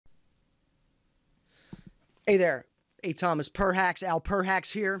Hey there, hey Thomas Perhacs, Al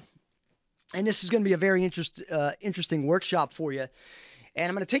Perhacs here, and this is going to be a very interesting workshop for you. And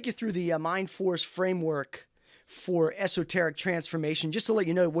I'm going to take you through the Mind Force framework for esoteric transformation. Just to let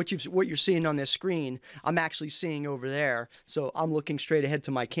you know what you're seeing on this screen, I'm actually seeing over there. So I'm looking straight ahead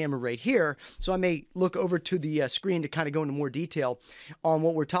to my camera right here. So I may look over to the screen to kind of go into more detail on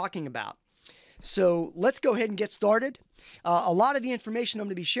what we're talking about. So let's go ahead and get started. A lot of the information I'm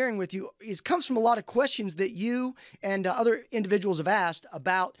going to be sharing with you comes from a lot of questions that you and other individuals have asked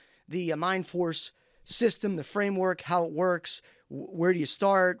about the Mind Force system, the framework, how it works, where do you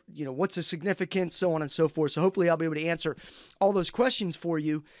start, what's the significance, so on and so forth. So hopefully I'll be able to answer all those questions for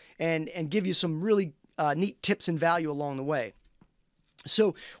you and give you some really neat tips and value along the way.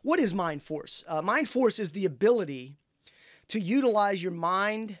 So what is Mind Force? Mind Force is the ability to utilize your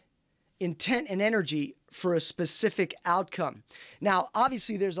mind, intent, and energy for a specific outcome. Now,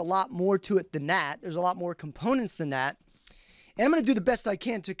 obviously, there's a lot more to it than that. There's a lot more components than that. And I'm going to do the best I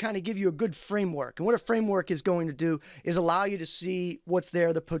can to kind of give you a good framework. And what a framework is going to do is allow you to see what's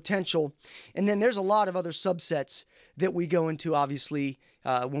there, the potential. And then there's a lot of other subsets that we go into, obviously,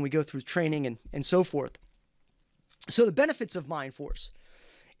 when we go through training and so forth. So the benefits of Mind Force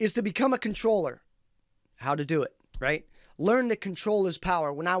is to become a controller. How to do it, right? Learn that control is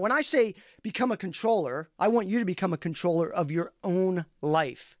power. Now, when I say become a controller, I want you to become a controller of your own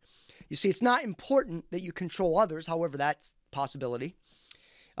life. You see, it's not important that you control others. However, that's a possibility.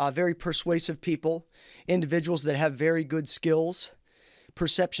 Very persuasive people, individuals that have very good skills,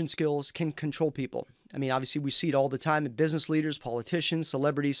 perception skills, can control people. I mean, obviously, we see it all the time in business leaders, politicians,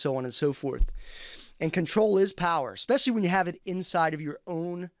 celebrities, so on and so forth. And control is power, especially when you have it inside of your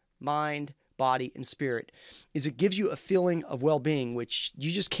own mind, body, and spirit. It gives you a feeling of well-being, which you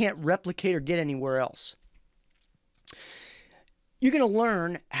just can't replicate or get anywhere else. You're going to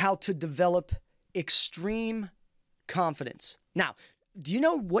learn how to develop extreme confidence. Now, do you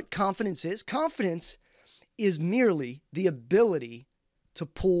know what confidence is? Confidence is merely the ability to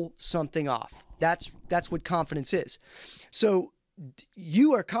pull something off. That's what confidence is. So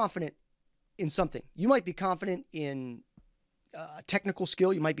you are confident in something. You might be confident in technical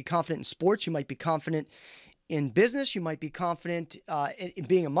skill. You might be confident in sports. You might be confident in business. You might be confident in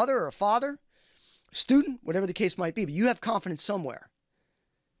being a mother or a father, student, whatever the case might be. But you have confidence somewhere.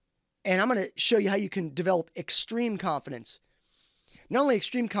 And I'm going to show you how you can develop extreme confidence. Not only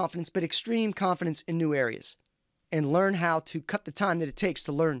extreme confidence, but extreme confidence in new areas. And learn how to cut the time that it takes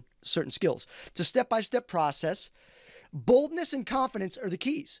to learn certain skills. It's a step-by-step process. Boldness and confidence are the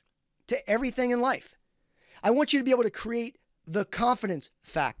keys to everything in life. I want you to be able to create the confidence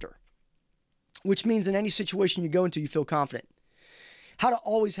factor, which means in any situation you go into, you feel confident. How to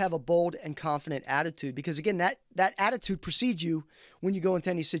always have a bold and confident attitude, because again, that attitude precedes you when you go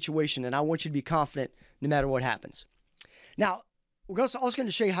into any situation, and I want you to be confident no matter what happens. Now, we're also going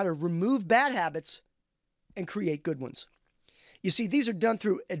to show you how to remove bad habits and create good ones. You see, these are done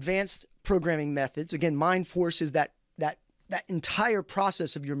through advanced programming methods. Again, Mind Force is that entire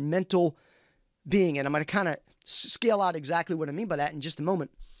process of your mental being, and I'm going to kind of scale out exactly what I mean by that in just a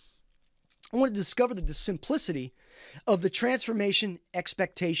moment. I want to discover the simplicity of the transformation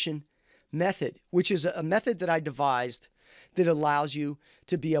expectation method, which is a method that I devised that allows you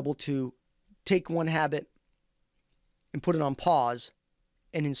to be able to take one habit and put it on pause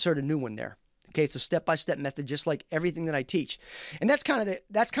and insert a new one there. Okay, it's a step-by-step method, just like everything that I teach. And that's kind of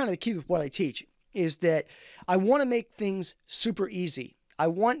the key with what I teach, is that I want to make things super easy. I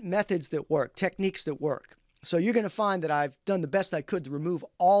want methods that work, techniques that work. So you're going to find that I've done the best I could to remove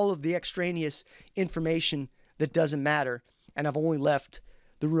all of the extraneous information that doesn't matter, and I've only left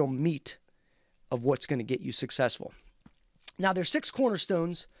the real meat of what's going to get you successful. Now, there's 6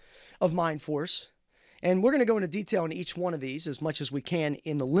 cornerstones of Mind Force, and we're going to go into detail on each one of these as much as we can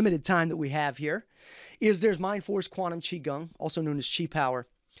in the limited time that we have here. There's Mind Force Quantum Qigong, also known as Qi Power.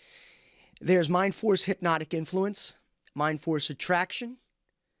 There's Mind Force Hypnotic Influence, Mind Force Attraction,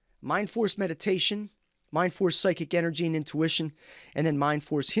 Mind Force Meditation, Mind Force Psychic Energy and Intuition, and then Mind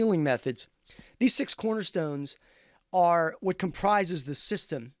Force Healing Methods. These 6 cornerstones are what comprises the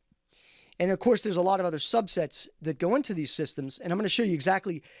system. And of course, there's a lot of other subsets that go into these systems, and I'm going to show you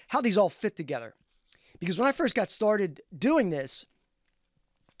exactly how these all fit together. Because when I first got started doing this,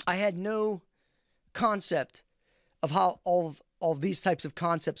 I had no concept of how all of these types of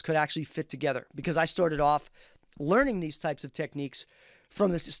concepts could actually fit together, because I started off learning these types of techniques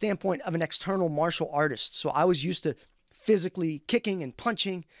from the standpoint of an external martial artist. So I was used to physically kicking and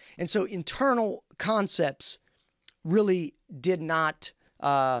punching. And so internal concepts really did not,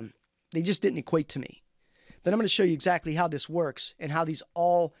 they just didn't equate to me. But I'm going to show you exactly how this works and how these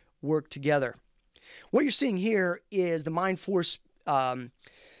all work together. What you're seeing here is the Mind Force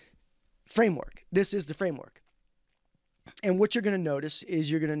framework. This is the framework. And what you're going to notice is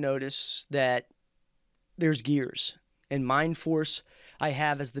you're going to notice that there's gears. And Mind Force I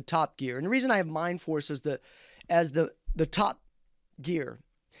have as the top gear. And the reason I have Mind Force as the top gear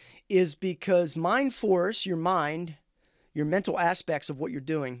is because Mind Force, your mind, your mental aspects of what you're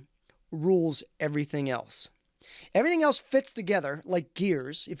doing, rules everything else. Everything else fits together like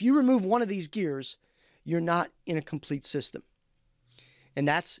gears. If you remove one of these gears, you're not in a complete system. And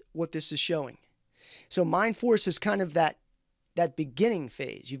that's what this is showing. So Mind Force is kind of that beginning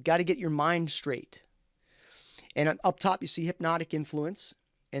phase. You've got to get your mind straight. And up top, you see hypnotic influence.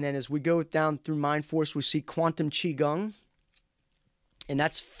 And then as we go down through Mind Force, we see quantum qigong. And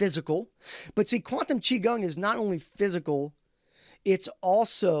that's physical. But see, quantum qigong is not only physical, it's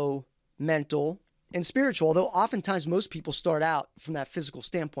also mental and spiritual. Although oftentimes most people start out from that physical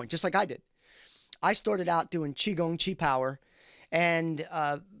standpoint, just like I did. I started out doing qigong, qi power, and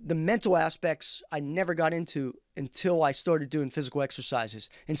the mental aspects I never got into until I started doing physical exercises.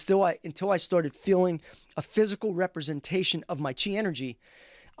 Until I started feeling a physical representation of my qi energy,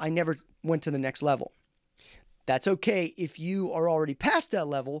 I never went to the next level. That's okay if you are already past that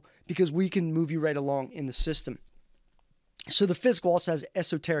level, because we can move you right along in the system. So the physical also has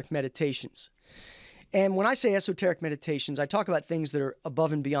esoteric meditations. And when I say esoteric meditations, I talk about things that are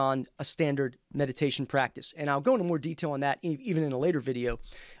above and beyond a standard meditation practice. And I'll go into more detail on that even in a later video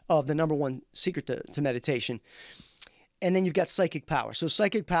of the number one secret to meditation. And then you've got psychic power. So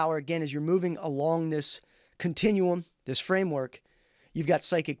psychic power, again, as you're moving along this continuum, this framework, you've got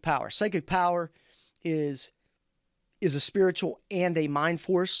psychic power. Psychic power is a spiritual and a Mind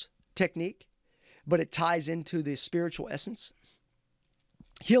Force technique, but it ties into the spiritual essence.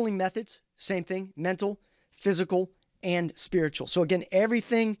 Healing methods, same thing, mental, physical, and spiritual. So again,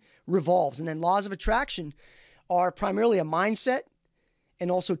 everything revolves. And then laws of attraction are primarily a mindset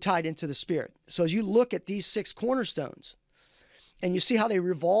and also tied into the spirit. So as you look at these 6 cornerstones and you see how they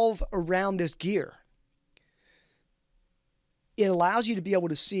revolve around this gear, it allows you to be able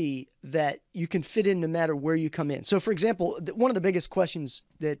to see that you can fit in no matter where you come in. So for example, one of the biggest questions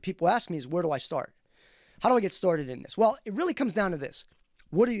that people ask me is, where do I start? How do I get started in this? Well, it really comes down to this.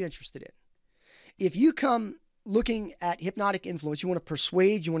 What are you interested in? If you come looking at hypnotic influence, you want to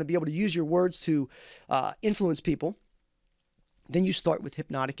persuade, you want to be able to use your words to influence people, then you start with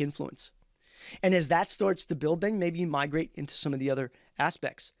hypnotic influence. And as that starts to build, then maybe you migrate into some of the other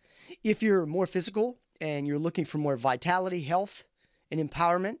aspects. If you're more physical and you're looking for more vitality, health, and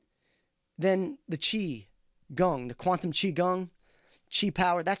empowerment, then the Qi Gong, the quantum Qi Gong, Qi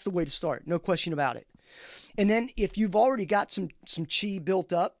power, that's the way to start. No question about it. And then if you've already got some Qi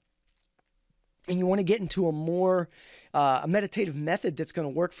built up and you want to get into a more a meditative method that's going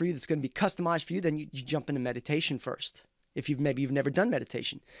to work for you, that's going to be customized for you, then you jump into meditation first. If you've never done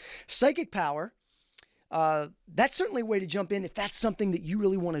meditation. Psychic power, that's certainly a way to jump in if that's something that you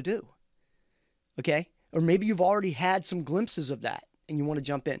really want to do. Okay? Or maybe you've already had some glimpses of that and you want to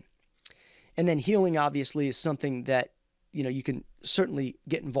jump in. And then healing obviously is something that you can certainly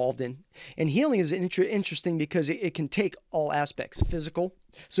get involved in. And healing is interesting because it can take all aspects. Physical.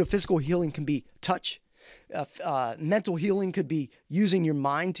 So physical healing can be touch. Mental healing could be using your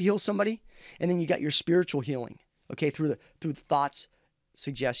mind to heal somebody. And then you got your spiritual healing, okay, through the thoughts,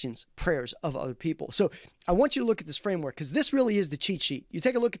 suggestions, prayers of other people. So I want you to look at this framework because this really is the cheat sheet. You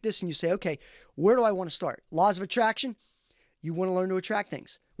take a look at this and you say, okay, where do I want to start? Laws of attraction. You want to learn to attract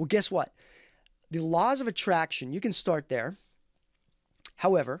things. Well, guess what? The laws of attraction, you can start there.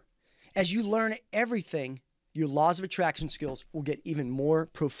 However, as you learn everything, your laws of attraction skills will get even more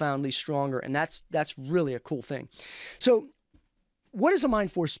profoundly stronger. And that's really a cool thing. So what is a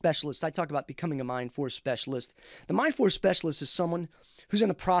Mind Force specialist? I talk about becoming a Mind Force specialist. The Mind Force specialist is someone who's in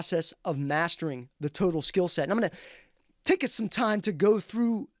the process of mastering the total skill set. And I'm going to take us some time to go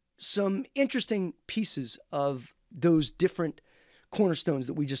through some interesting pieces of those different cornerstones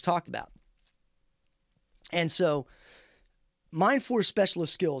that we just talked about. And so Mind Force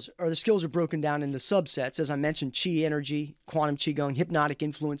specialist skills are broken down into subsets. As I mentioned, Qi energy, quantum Qigong, hypnotic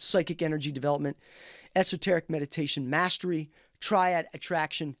influence, psychic energy development, esoteric meditation, mastery, triad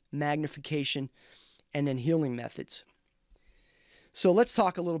attraction, magnification, and then healing methods. So let's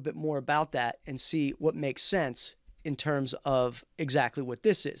talk a little bit more about that and see what makes sense in terms of exactly what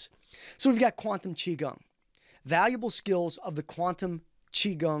this is. So we've got quantum Qigong, valuable skills of the quantum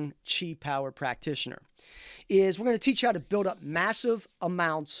Qigong Qi power practitioner is we're going to teach you how to build up massive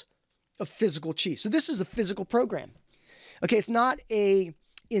amounts of physical Qi. So this is a physical program. Okay, it's not a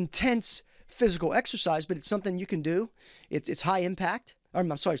intense physical exercise, but it's something you can do. It's high impact.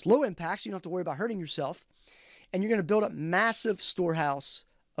 I'm sorry, it's low impact, so you don't have to worry about hurting yourself. And you're going to build up massive storehouse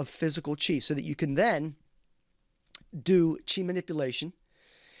of physical chi so that you can then do chi manipulation.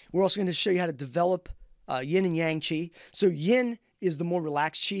 We're also going to show you how to develop yin and yang chi. So yin is the more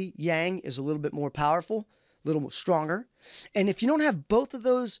relaxed chi. Yang is a little bit more powerful, a little more stronger. And if you don't have both of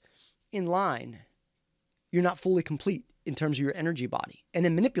those in line, you're not fully complete in terms of your energy body. And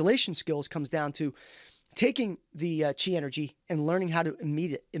then manipulation skills comes down to taking the chi energy and learning how to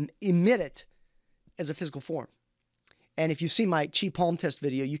emit it as a physical form. And if you've seen my chi palm test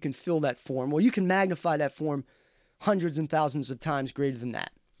video, you can fill that form. Well, you can magnify that form hundreds and thousands of times greater than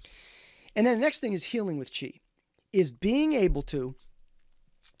that. And then the next thing is healing with chi, is being able to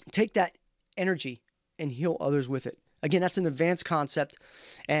take that energy and heal others with it. Again, that's an advanced concept,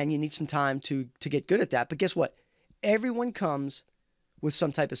 and you need some time to get good at that. But guess what? Everyone comes with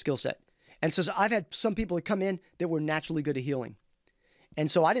some type of skill set. And so I've had some people that come in that were naturally good at healing. And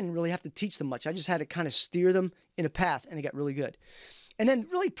so I didn't really have to teach them much. I just had to kind of steer them in a path, and they got really good. And then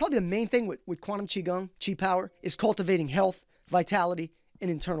really probably the main thing with quantum qigong, chi power, is cultivating health, vitality, and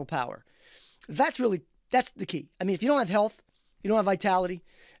internal power. That's the key. I mean, if you don't have health, you don't have vitality,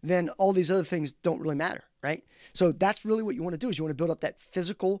 then all these other things don't really matter, right? So that's really what you want to do, is you want to build up that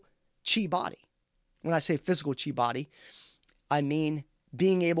physical chi body. When I say physical chi body, I mean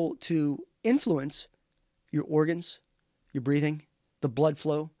being able to influence your organs, your breathing, the blood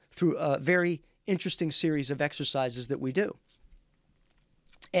flow through a very interesting series of exercises that we do.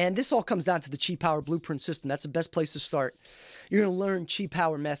 And this all comes down to the Chi Power Blueprint System. That's the best place to start. You're going to learn Chi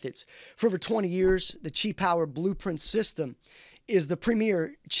Power methods. For over 20 years, the Chi Power Blueprint System is the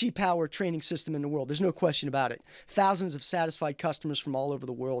premier Chi Power training system in the world. There's no question about it. Thousands of satisfied customers from all over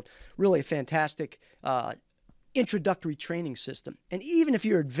the world. Really a fantastic introductory training system. And even if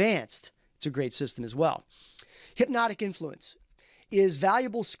you're advanced, it's a great system as well. Hypnotic influence is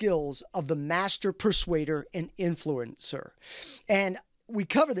valuable skills of the master persuader and influencer. And we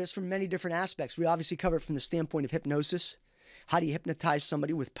cover this from many different aspects. We obviously cover it from the standpoint of hypnosis. How do you hypnotize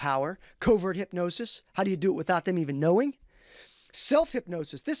somebody with power? Covert hypnosis. How do you do it without them even knowing?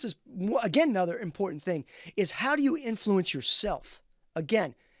 Self-hypnosis. This is, again, another important thing, is how do you influence yourself?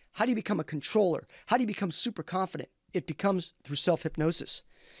 Again, how do you become a controller? How do you become super confident? It becomes through self-hypnosis.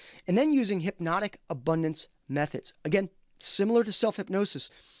 And then using hypnotic abundance methods. Again, similar to self-hypnosis,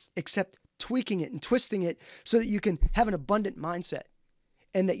 except tweaking it and twisting it so that you can have an abundant mindset,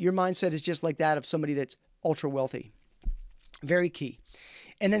 and that your mindset is just like that of somebody that's ultra wealthy. Very key.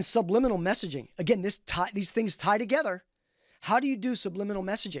 And then subliminal messaging. Again, these things tie together. How do you do subliminal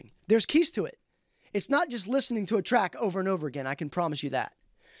messaging? There's keys to it. It's not just listening to a track over and over again. I can promise you that.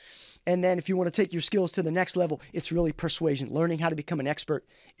 And then if you want to take your skills to the next level, it's really persuasion, learning how to become an expert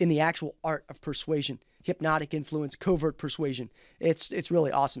in the actual art of persuasion, hypnotic influence, covert persuasion. It's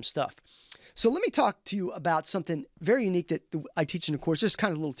really awesome stuff. So let me talk to you about something very unique that I teach in the course. Just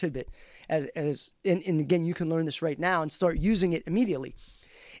kind of a little tidbit. And again, you can learn this right now and start using it immediately.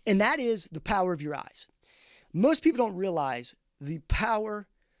 And that is the power of your eyes. Most people don't realize the power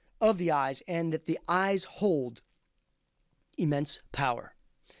of the eyes, and that the eyes hold immense power.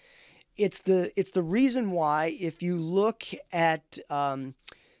 It's the reason why, if you look at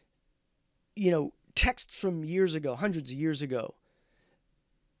texts from years ago, hundreds of years ago,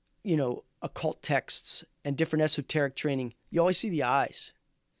 occult texts and different esoteric training, you always see the eyes,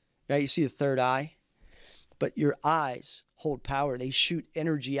 right? You see the third eye, but your eyes hold power. They shoot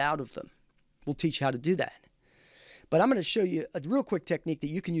energy out of them. We'll teach you how to do that. But I'm going to show you a real quick technique that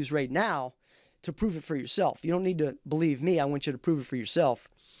you can use right now to prove it for yourself. You don't need to believe me. I want you to prove it for yourself.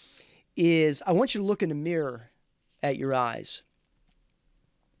 I want you to look in the mirror at your eyes,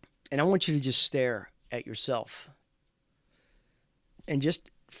 and I want you to just stare at yourself and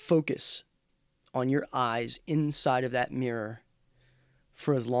just focus on your eyes inside of that mirror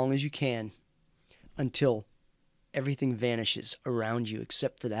for as long as you can, until everything vanishes around you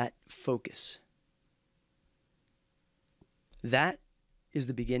except for that focus. That is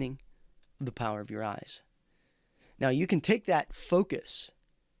the beginning of the power of your eyes. Now you can take that focus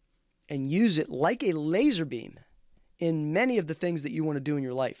and use it like a laser beam in many of the things that you want to do in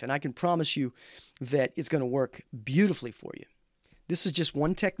your life. And I can promise you that it's going to work beautifully for you. This is just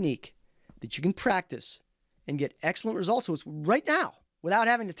one technique that you can practice and get excellent results with right now, without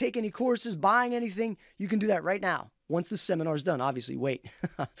having to take any courses, buying anything. You can do that right now. Once the seminar is done, obviously, wait.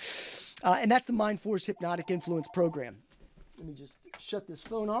 And that's the Mind Force Hypnotic Influence Program. Let me just shut this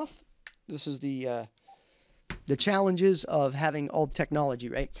phone off. This is the challenges of having all technology,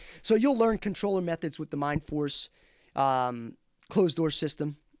 right? So you'll learn controller methods with the Mind Force closed door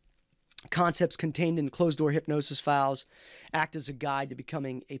system. concepts contained in closed-door hypnosis files act as a guide to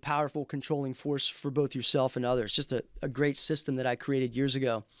becoming a powerful, controlling force for both yourself and others. Just a great system that I created years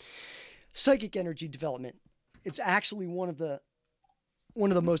ago. Psychic energy development. It's actually one of the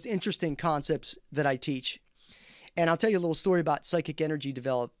most interesting concepts that I teach. And I'll tell you a little story about psychic energy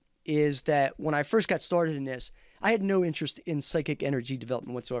develop is that when I first got started in this, I had no interest in psychic energy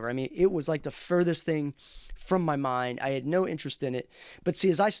development whatsoever. I mean, it was like the furthest thing from my mind. I had no interest in it. But see,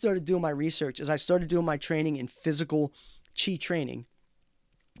 as I started doing my research, as I started doing my training in physical chi training,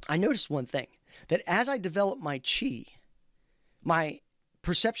 I noticed one thing, that as I developed my chi, my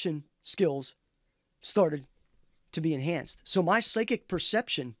perception skills started to be enhanced. So my psychic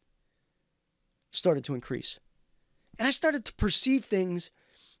perception started to increase. And I started to perceive things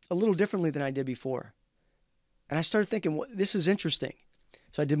a little differently than I did before. And I started thinking, well, this is interesting.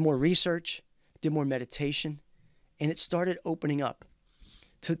 So I did more research, did more meditation, and it started opening up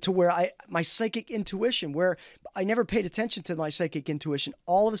to where my psychic intuition, where I never paid attention to my psychic intuition,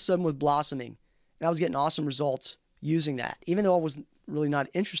 all of a sudden was blossoming. And I was getting awesome results using that, even though I was really not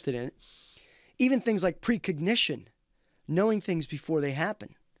interested in it. Even things like precognition, knowing things before they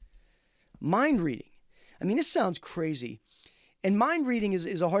happen. Mind reading. I mean, this sounds crazy. And mind reading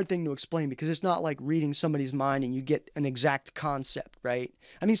is a hard thing to explain because it's not like reading somebody's mind and you get an exact concept, right?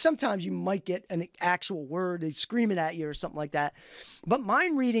 I mean, sometimes you might get an actual word, they scream it at you or something like that. But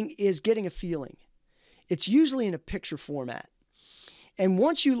mind reading is getting a feeling. It's usually in a picture format. And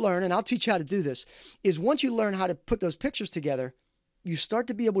once you learn, and I'll teach you how to do this, is once you learn how to put those pictures together, you start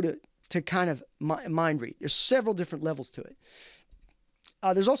to be able to kind of mind read. There's several different levels to it.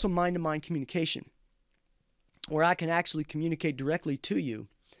 There's also mind-to-mind communication, where I can actually communicate directly to you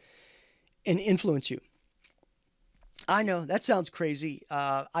and influence you. I know that sounds crazy.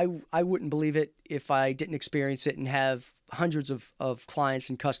 I wouldn't believe it if I didn't experience it and have hundreds of clients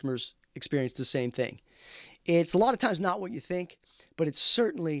and customers experience the same thing. It's a lot of times not what you think, but it's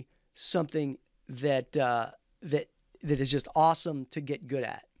certainly something that that is just awesome to get good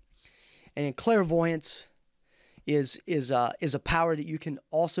at. And in clairvoyance is a power that you can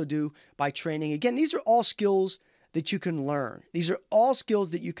also do by training. Again, these are all skills that you can learn. These are all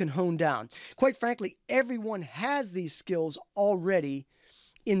skills that you can hone down. Quite frankly, everyone has these skills already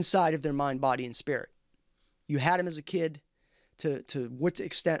inside of their mind, body, and spirit. You had them as a kid. To what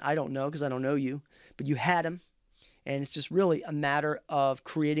extent, I don't know because I don't know you, but you had them. And it's just really a matter of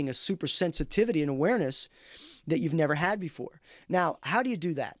creating a super sensitivity and awareness that you've never had before. Now, how do you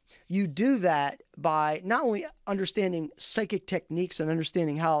do that? You do that by not only understanding psychic techniques and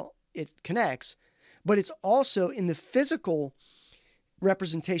understanding how it connects, but it's also in the physical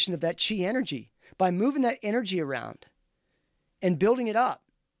representation of that chi energy. By moving that energy around and building it up,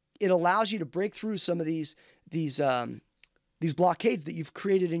 it allows you to break through some of these blockades that you've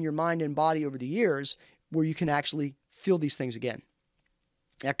created in your mind and body over the years, where you can actually feel these things again.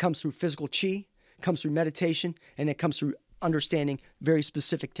 That comes through physical chi, comes through meditation, and it comes through understanding very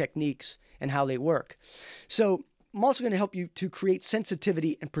specific techniques and how they work. So I'm also going to help you to create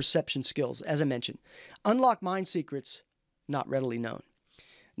sensitivity and perception skills, as I mentioned. Unlock mind secrets not readily known.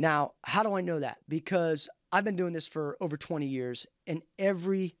 Now, how do I know that? Because I've been doing this for over 20 years, and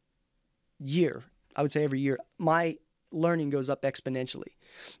every year, I would say every year, my learning goes up exponentially.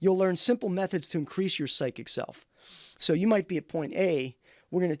 You'll learn simple methods to increase your psychic self. So you might be at point A,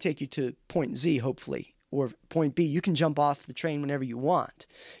 we're going to take you to point Z, hopefully, or point B. You can jump off the train whenever you want.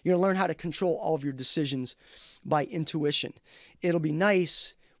 You're going to learn how to control all of your decisions by intuition. It'll be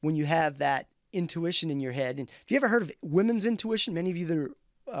nice when you have that intuition in your head. And have you ever heard of women's intuition? Many of you that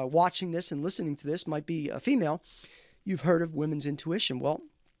are watching this and listening to this might be a female. You've heard of women's intuition. Well,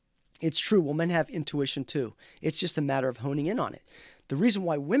 it's true. Well, men have intuition too. It's just a matter of honing in on it. The reason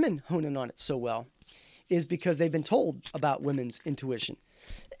why women hone in on it so well is because they've been told about women's intuition.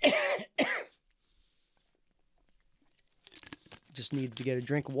 Just needed to get a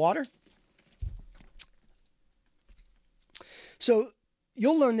drink of water. So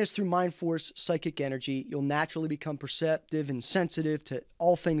you'll learn this through Mind Force, psychic energy. You'll naturally become perceptive and sensitive to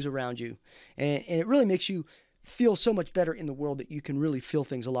all things around you. And it really makes you feel so much better in the world that you can really feel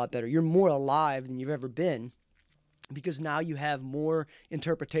things a lot better. You're more alive than you've ever been because now you have more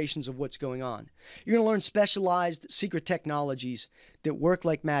interpretations of what's going on. You're going to learn specialized secret technologies that work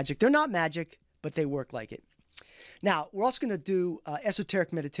like magic. They're not magic, but they work like it. Now, we're also going to do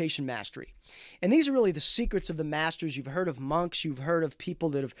esoteric meditation mastery. And these are really the secrets of the masters. You've heard of monks. You've heard of people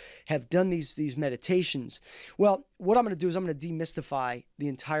that have done these meditations. Well, what I'm going to do is I'm going to demystify the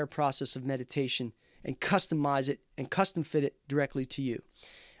entire process of meditation and customize it and custom fit it directly to you.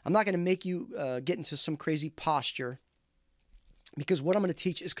 I'm not going to make you get into some crazy posture. because what I'm going to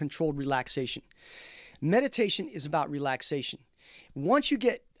teach is controlled relaxation. Meditation is about relaxation. Once you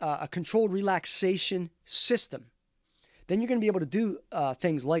get a controlled relaxation system, then you're going to be able to do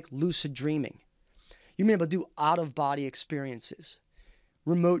things like lucid dreaming. You're going to be able to do out-of-body experiences,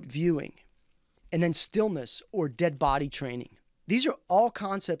 remote viewing, and then stillness or dead body training. These are all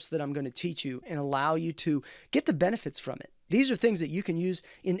concepts that I'm going to teach you and allow you to get the benefits from it. These are things that you can use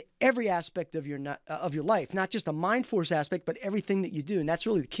in every aspect of your life, not just a mind force aspect, but everything that you do. And that's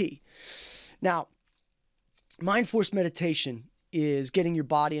really the key. Now, mind force meditation is getting your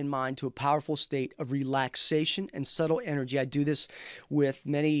body and mind to a powerful state of relaxation and subtle energy. I do this with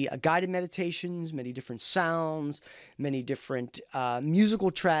many guided meditations, many different sounds, many different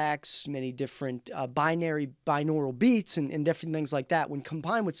musical tracks, many different binaural beats and different things like that. When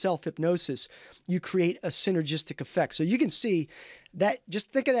combined with self-hypnosis, you create a synergistic effect. So you can see that,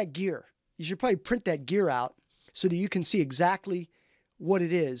 just think of that gear. You should probably print that gear out so that you can see exactly what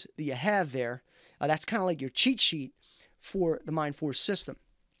it is that you have there. That's kind of like your cheat sheet for the Mind Force system.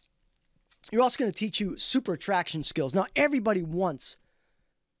 You're also going to teach you super attraction skills. Now, everybody wants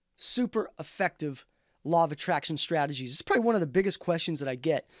super effective law of attraction strategies. It's probably one of the biggest questions that I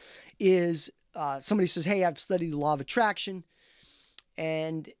get is somebody says, hey, I've studied the law of attraction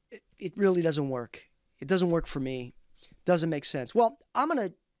and it really doesn't work. It doesn't work for me. It doesn't make sense. Well, I'm going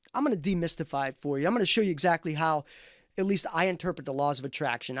to demystify it for you. I'm going to show you exactly how at least I interpret the laws of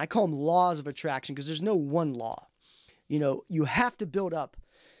attraction. I call them laws of attraction because there's no one law. You know, you have to build up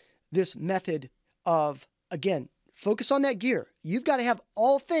this method of, again, focus on that gear. You've got to have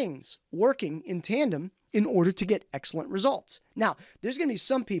all things working in tandem in order to get excellent results. Now, there's going to be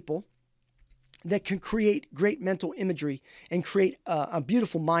some people that can create great mental imagery and create a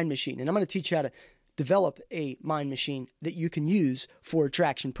beautiful mind machine. And I'm going to teach you how to develop a mind machine that you can use for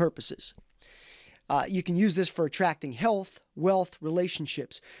attraction purposes. You can use this for attracting health, wealth,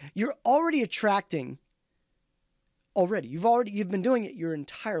 relationships. You're already attracting You've been doing it your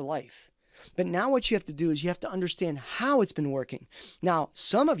entire life. But now what you have to do is you have to understand how it's been working. Now,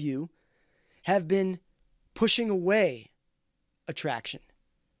 some of you have been pushing away attraction.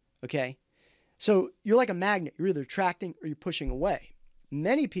 Okay? So you're like a magnet. You're either attracting or you're pushing away.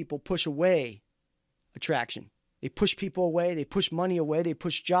 Many people push away attraction. They push people away. They push money away. They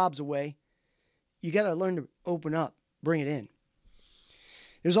push jobs away. You got to learn to open up, bring it in.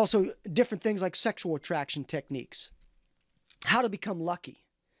 There's also different things like sexual attraction techniques. How to become lucky,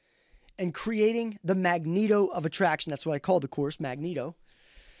 and creating the magneto of attraction. That's what I call the course, Magneto.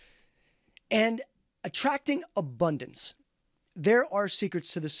 And attracting abundance. There are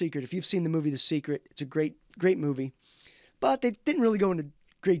secrets to The Secret. If you've seen the movie The Secret, it's a great, great movie. But they didn't really go into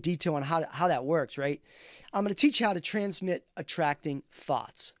great detail on how that works, right? I'm going to teach you how to transmit attracting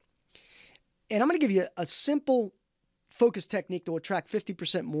thoughts. And I'm going to give you a simple focus technique that will attract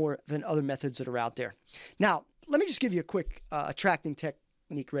 50% more than other methods that are out there. Now, let me just give you a quick attracting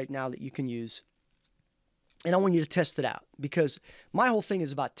technique right now that you can use. And I want you to test it out because my whole thing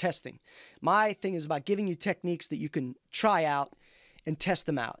is about testing. My thing is about giving you techniques that you can try out and test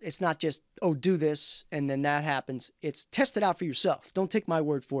them out. It's not just, oh, do this and then that happens. It's test it out for yourself. Don't take my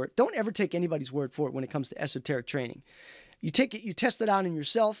word for it. Don't ever take anybody's word for it when it comes to esoteric training. You take it, you test it out in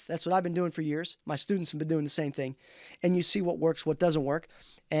yourself. That's what I've been doing for years. My students have been doing the same thing. And you see what works, what doesn't work.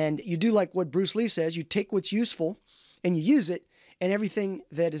 And you do like what Bruce Lee says. You take what's useful and you use it. And everything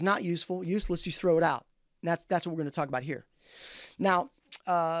that is not useful, useless, you throw it out. And that's what we're going to talk about here. Now,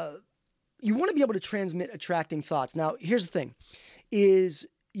 you want to be able to transmit attracting thoughts. Now, here's the thing, is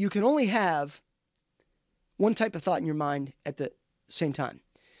you can only have one type of thought in your mind at the same time.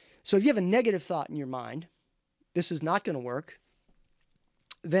 So if you have a negative thought in your mind, this is not going to work,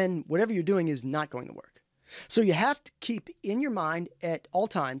 then whatever you're doing is not going to work. So you have to keep in your mind at all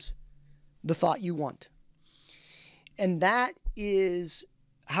times the thought you want. And that is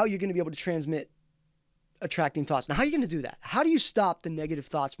how you're going to be able to transmit attracting thoughts. Now, how are you going to do that? How do you stop the negative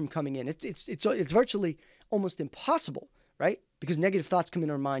thoughts from coming in? It's virtually almost impossible, right? Because negative thoughts come in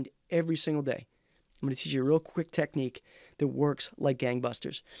our mind every single day. I'm going to teach you a real quick technique that works like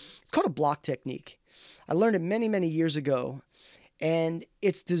gangbusters. It's called a block technique. I learned it many, many years ago, and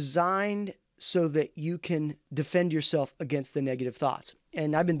it's designed so that you can defend yourself against the negative thoughts.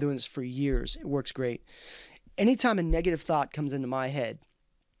 And I've been doing this for years. It works great. Anytime a negative thought comes into my head,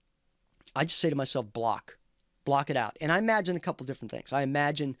 I just say to myself, block it out. And I imagine a couple different things. I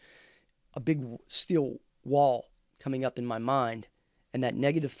imagine a big steel wall coming up in my mind and that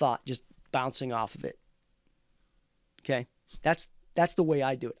negative thought just bouncing off of it. Okay? That's the way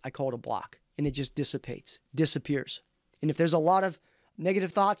I do it. I call it a block. And it just dissipates, disappears. And if there's a lot of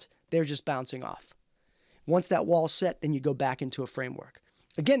negative thoughts, they're just bouncing off. Once that wall's set, then you go back into a framework.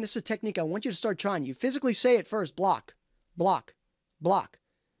 Again, this is a technique I want you to start trying. You physically say it first, block, block, block.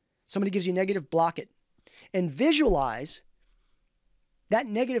 Somebody gives you negative, block it. And visualize that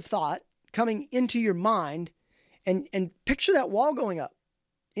negative thought coming into your mind and picture that wall going up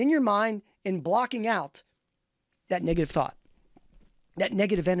in your mind and blocking out that negative thought, that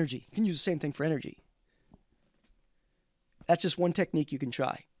negative energy. You can use the same thing for energy. That's just one technique you can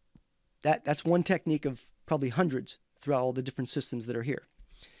try. That's one technique of probably hundreds throughout all the different systems that are here.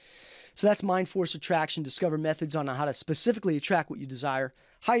 So that's mind force attraction. Discover methods on how to specifically attract what you desire.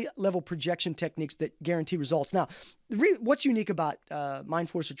 High-level projection techniques that guarantee results. Now, what's unique about mind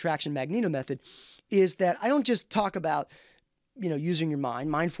force attraction Magneto method is that I don't just talk about, using your mind.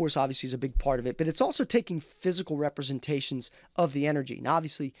 Mind force obviously is a big part of it, but it's also taking physical representations of the energy. Now,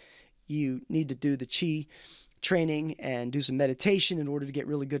 obviously, you need to do the chi training and do some meditation in order to get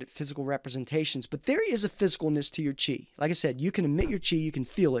really good at physical representations. But there is a physicalness to your chi. Like I said, you can emit your chi, you can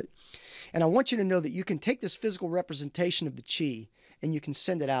feel it. And I want you to know that you can take this physical representation of the chi and you can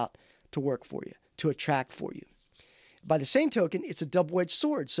send it out to work for you, to attract for you. By the same token, it's a double-edged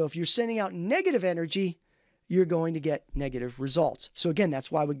sword. So if you're sending out negative energy, you're going to get negative results. So again,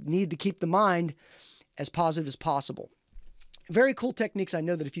 that's why we need to keep the mind as positive as possible. Very cool techniques. I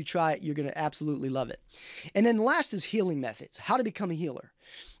know that if you try it, you're going to absolutely love it. And then last is healing methods. How to become a healer.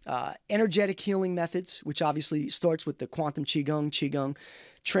 Energetic healing methods, which obviously starts with the quantum Qigong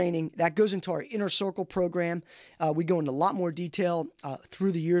training. That goes into our Inner Circle program. We go into a lot more detail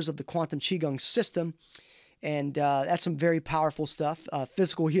through the years of the quantum Qigong system. And that's some very powerful stuff.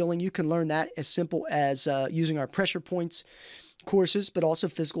 Physical healing, you can learn that as simple as using our pressure points courses, but also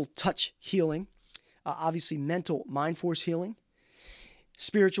physical touch healing. Obviously mental mind force healing,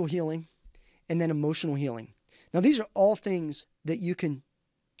 spiritual healing, and then emotional healing. Now, these are all things that you can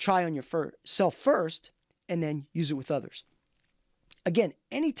try on yourself first and then use it with others. Again,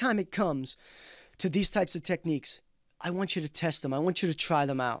 anytime it comes to these types of techniques, I want you to test them. I want you to try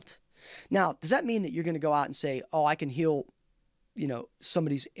them out. Now, does that mean that you're going to go out and say, oh, I can heal,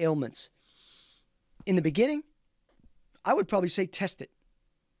 somebody's ailments? In the beginning, I would probably say test it.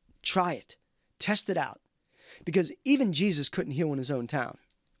 Try it. Test it out. Because even Jesus couldn't heal in his own town.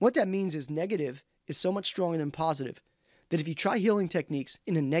 What that means is negative is so much stronger than positive that if you try healing techniques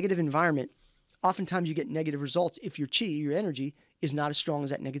in a negative environment, oftentimes you get negative results if your chi, your energy, is not as strong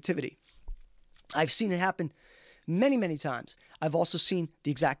as that negativity. I've seen it happen many, many times. I've also seen the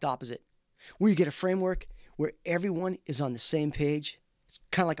exact opposite, where you get a framework where everyone is on the same page. It's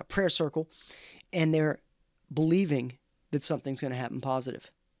kind of like a prayer circle, and they're believing that something's going to happen positive,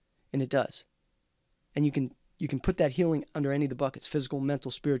 and it does. And you can put that healing under any of the buckets: physical,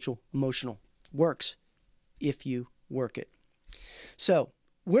 mental, spiritual, emotional. Works if you work it. So,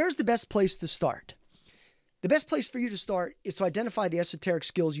 where's the best place to start? The best place for you to start is to identify the esoteric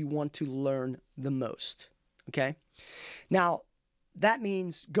skills you want to learn the most. Okay? Now, that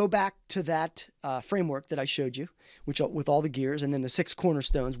means go back to that framework that I showed you, which with all the gears and then the 6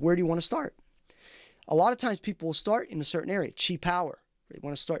 cornerstones. Where do you want to start? A lot of times people will start in a certain area, chi power. They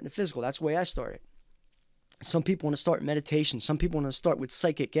want to start in the physical. That's the way I started. Some people want to start meditation. Some people want to start with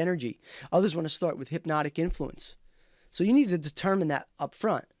psychic energy. Others want to start with hypnotic influence. So you need to determine that up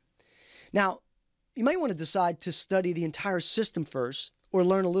front. Now, you might want to decide to study the entire system first, or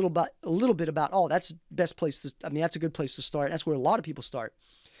learn a little bit about, that's the best place that's a good place to start. That's where a lot of people start.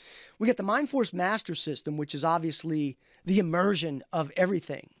 We get the Mind Force Master System, which is obviously the immersion of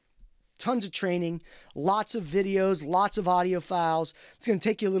everything. Tons of training, lots of videos, lots of audio files. It's going to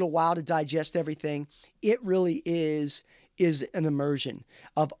take you a little while to digest everything. It really is an immersion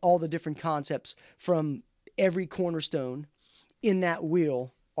of all the different concepts from every cornerstone in that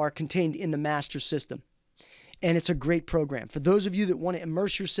wheel are contained in the master system. And it's a great program. For those of you that want to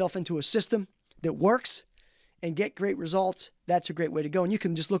immerse yourself into a system that works and get great results, that's a great way to go. And you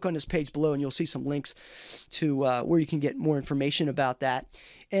can just look on this page below and you'll see some links to where you can get more information about that.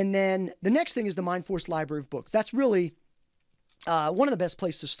 And then the next thing is the Mind Force Library of Books. That's really one of the best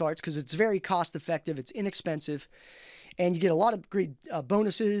places to start because it's very cost effective, it's inexpensive, and you get a lot of great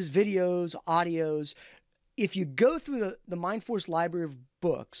bonuses, videos, audios. If you go through the Mind Force Library of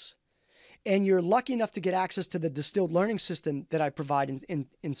Books, and you're lucky enough to get access to the distilled learning system that I provide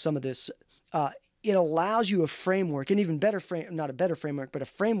in some of this, it allows you a framework, an even better not a better framework, but a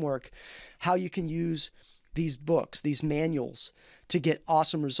framework, how you can use these books, these manuals, to get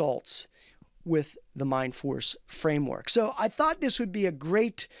awesome results with the Mind Force framework. So I thought this would be a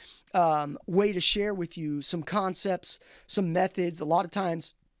great way to share with you some concepts, some methods. A lot of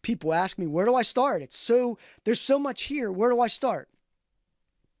times people ask me, where do I start? There's so much here. Where do I start?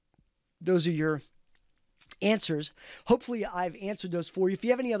 Those are your answers. Hopefully I've answered those for you. If you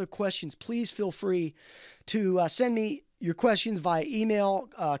have any other questions, please feel free to send me your questions via email,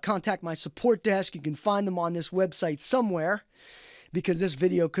 contact my support desk. You can find them on this website somewhere, because this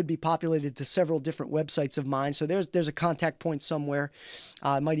video could be populated to several different websites of mine. So there's a contact point somewhere.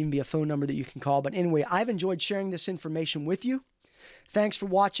 It might even be a phone number that you can call. But anyway, I've enjoyed sharing this information with you. Thanks for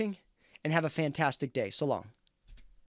watching, and have a fantastic day. So long.